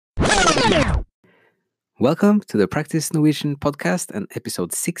Welcome to the Practice Norwegian podcast and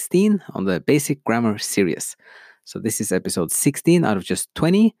episode 16 on the basic grammar series. So this is episode 16 out of just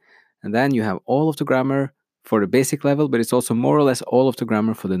 20, and then you have all of the grammar for the basic level, but it's also more or less all of the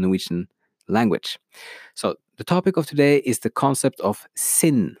grammar for the Norwegian language. So the topic of today is the concept of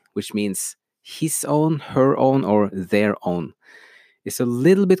sin, which means his own, her own, or their own. It's a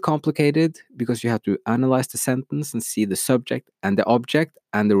little bit complicated because you have to analyze the sentence and see the subject and the object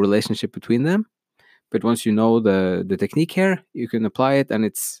and the relationship between them. But once you know the technique here, you can apply it and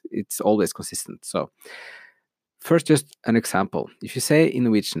it's always consistent. So first, just an example. If you say in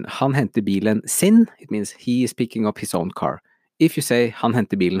Norwegian, han henter bilen sin, it means he is picking up his own car. If you say han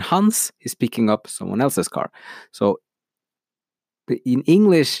henter bilen hans, he's picking up someone else's car. So in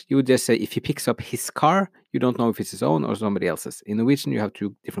English, you would just say if he picks up his car, you don't know if it's his own or somebody else's. In Norwegian, you have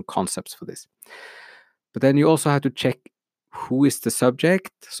two different concepts for this. But then you also have to check who is the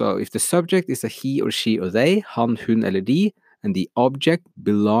subject. So if the subject is a he or she or they, han, hun, eller de, and the object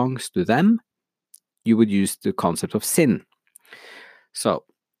belongs to them, you would use the concept of sin. So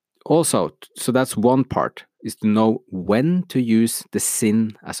that's one part, is to know when to use the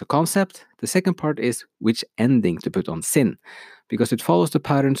sin as a concept. The second part is which ending to put on sin, because it follows the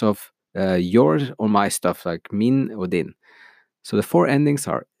patterns of your or my stuff, like min or din. So the four endings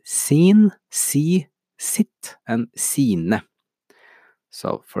are sin, si, sitt, and sine.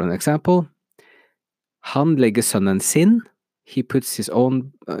 So for an example, han legger sønnen sin. He puts his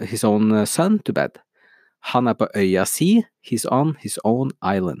own son to bed. Han på øya si. He's on his own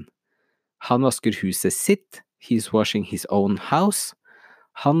island. Han vasker huset sitt. He's washing his own house.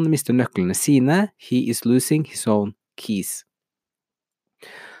 Han mister nøklene sine. He is losing his own keys.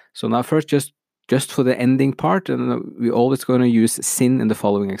 So now first, just for the ending part, and we're always going to use sin in the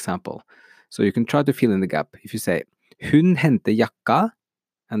following example. So you can try to fill in the gap. If you say, hun henter jakka,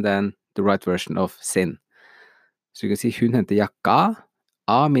 and then the right version of sin. So you can see hun henter jakka.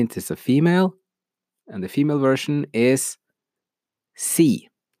 A means it's a female, and the female version is si.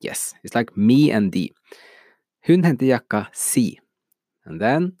 Yes, it's like me and de. Hun henter jakka si. And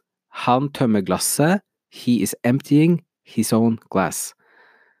then han tømmer glasset. He is emptying his own glass.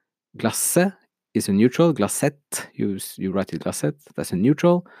 Glasset is a neutral. Glasset, you write it glasset. That's a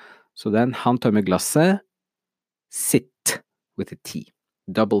neutral. So then han tømmer glasset sitt with a T.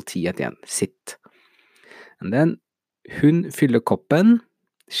 Double T at the end. Sitt. And then hun fyller koppen.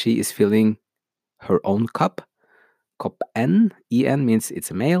 She is filling her own cup. Koppen, en means it's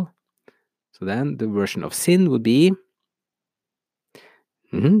a male. So then the version of sin would be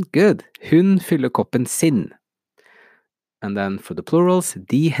good. Hun fyller koppen sin. And then for the plurals,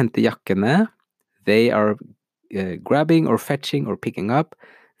 de henter jakkene. They are grabbing or fetching or picking up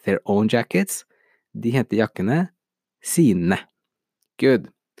their own jackets. De henter jakkene sine. Good.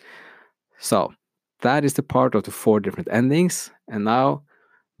 So that is the part of the four different endings. And now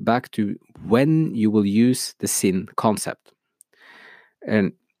back to when you will use the sin concept.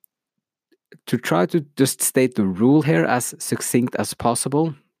 And to try to just state the rule here as succinct as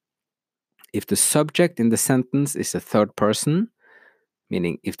possible, if the subject in the sentence is a third person,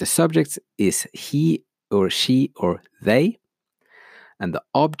 meaning if the subject is he or she or they, and the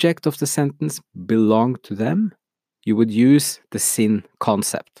object of the sentence belong to them, you would use the sin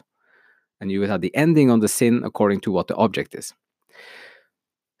concept. And you would have the ending on the sin according to what the object is.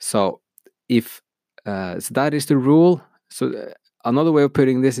 So if so that is the rule. So another way of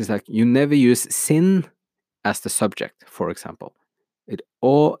putting this is like you never use sin as the subject, for example.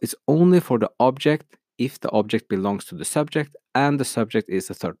 It's only for the object if the object belongs to the subject and the subject is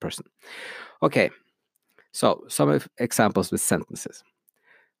a third person. Okay, so some examples with sentences.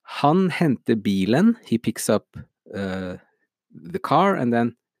 Han henter bilen. He picks up the car, and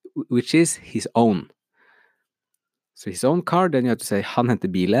then which is his own. So his own car, then you have to say han henter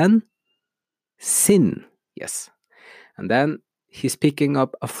bilen sin. Yes. And then he's picking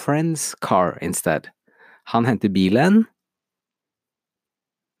up a friend's car instead. Han henter bilen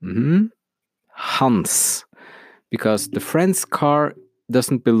hans. Because the friend's car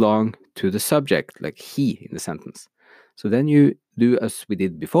doesn't belong to the subject, like he in the sentence. So then you do as we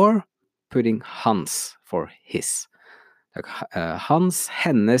did before, putting hans for his. Like hans,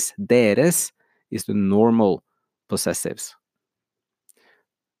 hennes, deres is the normal possessives.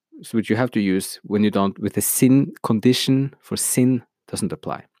 So which you have to use when you don't, with the sin condition for sin doesn't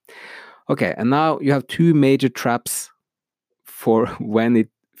apply. Okay, and now you have two major traps for when it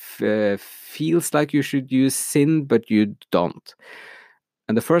feels like you should use sin, but you don't.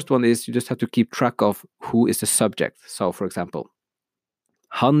 And the first one is you just have to keep track of who is the subject. So, for example,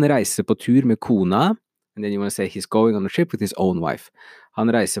 han reiser på tur med kona. And then you want to say he's going on a trip with his own wife. Han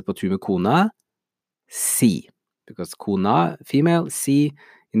reiser på tur med kona si. Because kona, female, si,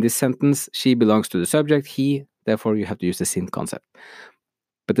 in this sentence, she belongs to the subject, he, therefore you have to use the sin concept.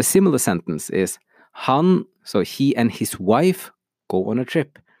 But the similar sentence is han, so he and his wife go on a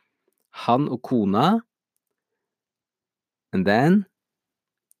trip. Han og kona, and then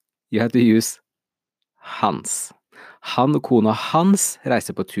you have to use hans. Han og kona hans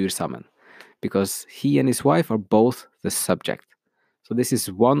reiser på tur sammen. Because he and his wife are both the subject. So this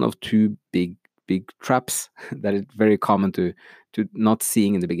is one of two big traps that is very common to not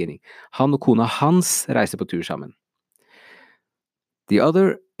seeing in the beginning. Han og kona hans reiser på tur sammen. The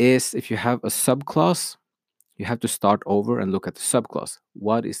other is if you have a subclause, you have to start over and look at the subclause.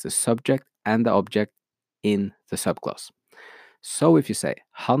 What is the subject and the object in the subclause? So if you say,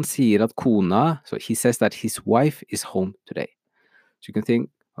 han sier at kona, so he says that his wife is home today. So you can think,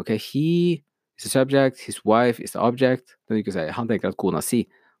 okay, he is the subject, his wife is the object. Then you can say, han tenker at kona si.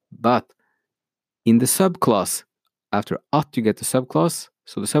 But in the subclause, after at you get the subclause.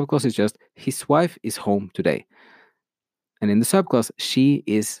 So the subclause is just, his wife is home today. And in the subclause, she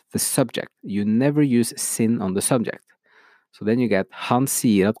is the subject. You never use sin on the subject. So then you get, han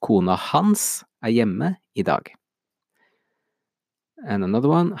sier at kona hans hjemme I dag. And another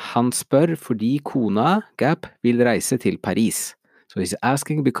one, han spør fordi kona, gap, vil reise til Paris. So he's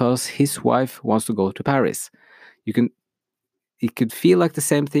asking because his wife wants to go to Paris. It could feel like the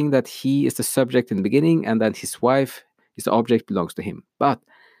same thing, that he is the subject in the beginning and then his wife is the object, belongs to him. But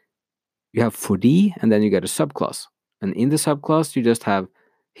you have fordi and then you get a subclause. And in the subclause, you just have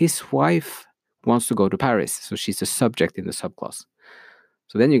his wife wants to go to Paris. So she's the subject in the subclause.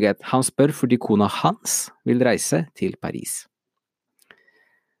 So then you get han spør fordi kona hans vil reise til Paris.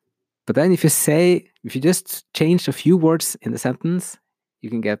 But then if you just change a few words in the sentence,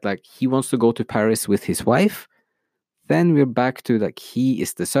 you can get like, he wants to go to Paris with his wife. Then we're back to like, he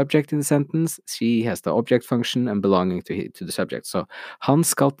is the subject in the sentence, she has the object function and belonging to the subject. So, han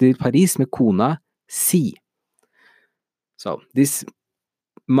skal til Paris med kona si. So, this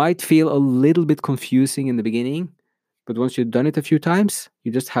might feel a little bit confusing in the beginning, but once you've done it a few times,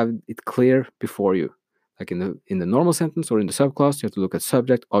 you just have it clear before you. Like in the normal sentence or in the subclause, you have to look at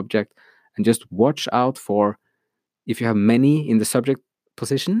subject, object, and just watch out for if you have many in the subject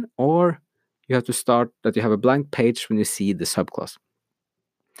position, or you have to start that you have a blank page when you see the subclause.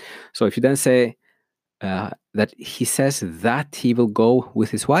 So if you then say that he says that he will go with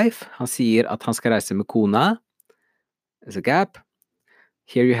his wife, han sier at han skal reise med kona, there's a gap.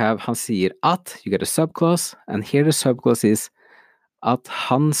 Here you have han sier at, you get a subclause, and here the subclause is at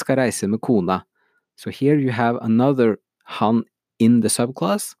han skal reise med kona. So here you have another han in the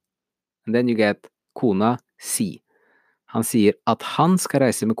subclause, and then you get kona si. Han sier at han skal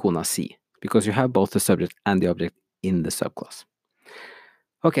reise med kona si, because you have both the subject and the object in the subclause.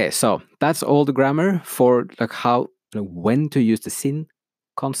 Okay, so that's all the grammar for like how, when to use the sin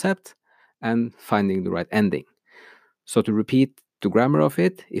concept and finding the right ending. So to repeat the grammar of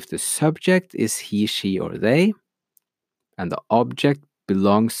it, if the subject is he, she, or they, and the object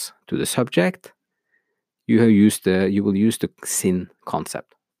belongs to the subject, you will use the sin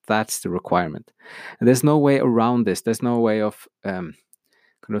concept. That's the requirement. And there's no way around this. There's no way of kind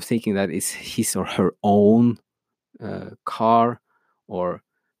of thinking that it's his or her own car or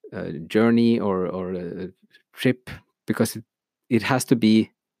journey or trip, because it has to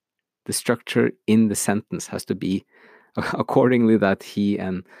be, the structure in the sentence has to be accordingly that he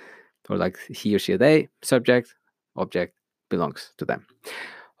or she or they, subject, object, belongs to them.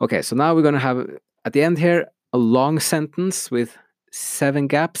 Okay, so now we're going to have, at the end here, a long sentence with 7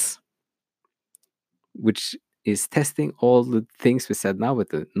 gaps, which is testing all the things we said now with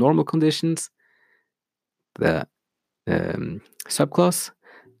the normal conditions, the subclause,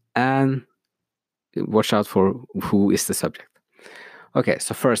 and watch out for who is the subject. Okay,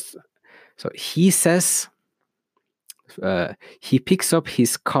 so first, he says, he picks up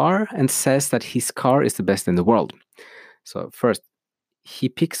his car and says that his car is the best in the world. So first, he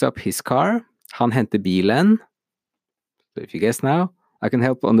picks up his car, han henter bilen. So if you guess now, I can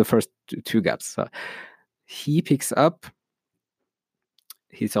help on the first two gaps. So he picks up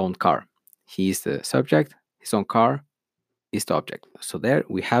his own car. He is the subject, his own car is the object. So there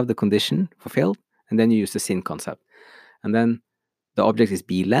we have the condition fulfilled, and then you use the sin concept. And then the object is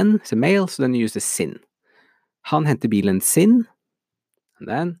bilen, it's a male, so then you use the sin. Han henter bilen sin,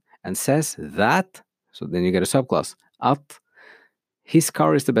 and says that, so then you get a subclause, at his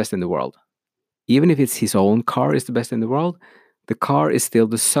car is the best in the world. Even if it's his own car is the best in the world, the car is still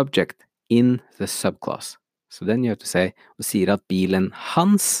the subject in the subclause. So then you have to say, og sier at bilen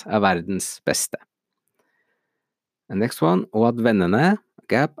hans verdens beste. And next one, og at vennene,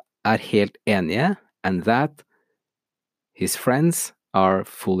 gap, helt enige, and that his friends are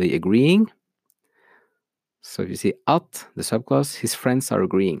fully agreeing. So if you see at, the subclause, his friends are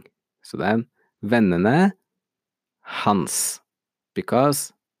agreeing. So then, vennene, hans,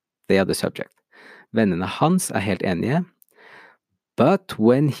 because they are the subject. Vennene hans helt enige, but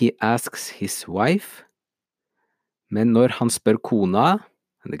when he asks his wife, men når han spør kona,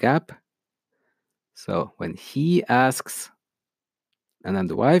 and the gap, so when he asks, and then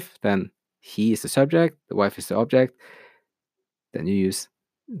the wife, then he is the subject, the wife is the object, then you use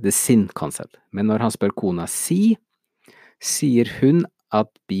the sin concept. Men når han spør kona si, sier hun at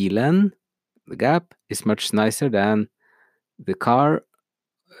bilen, the gap, is much nicer than the car,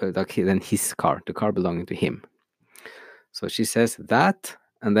 than his car, the car belonging to him. So she says that,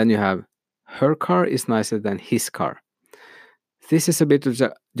 and then you have her car is nicer than his car. This is a bit of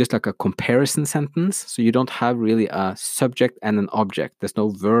just like a comparison sentence, so you don't have really a subject and an object. There's no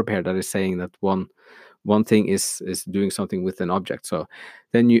verb here that is saying that one thing is doing something with an object. So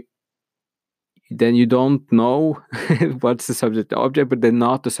then you don't know what's the subject and object, but they're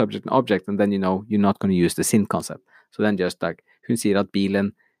not the subject and object, and then you know you're not going to use the sin concept. So then just like hun sier at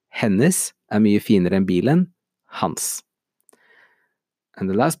bilen hennes mye finere enn bilen hans. And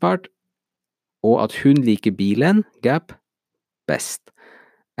the last part, og at hun liker bilen, gap, best,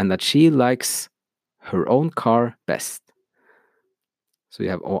 and that she likes her own car best. So you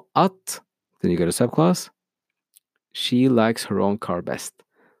have og at, then you get a subclause, she likes her own car best.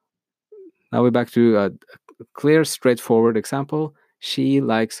 Now we're back to a clear, straightforward example. She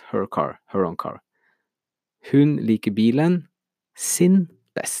likes her car, her own car. Hun liker bilen sin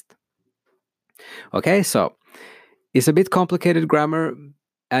best. Okay, so it's a bit complicated grammar,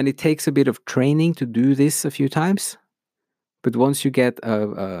 and it takes a bit of training to do this a few times. But once you get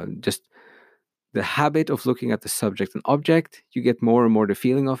just the habit of looking at the subject and object, you get more and more the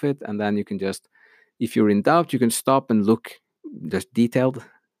feeling of it, and then you can just, if you're in doubt, you can stop and look just detailed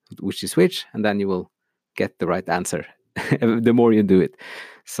which is which, and then you will get the right answer the more you do it.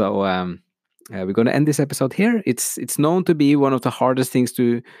 So we're going to end this episode here. It's known to be one of the hardest things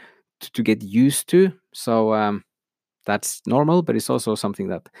to get used to. So that's normal, but it's also something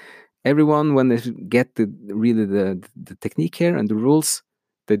that everyone, when they get the technique here and the rules,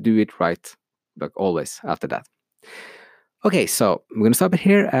 they do it right, like always after that. Okay, so I'm going to stop it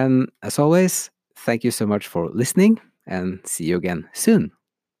here, and as always, thank you so much for listening, and see you again soon.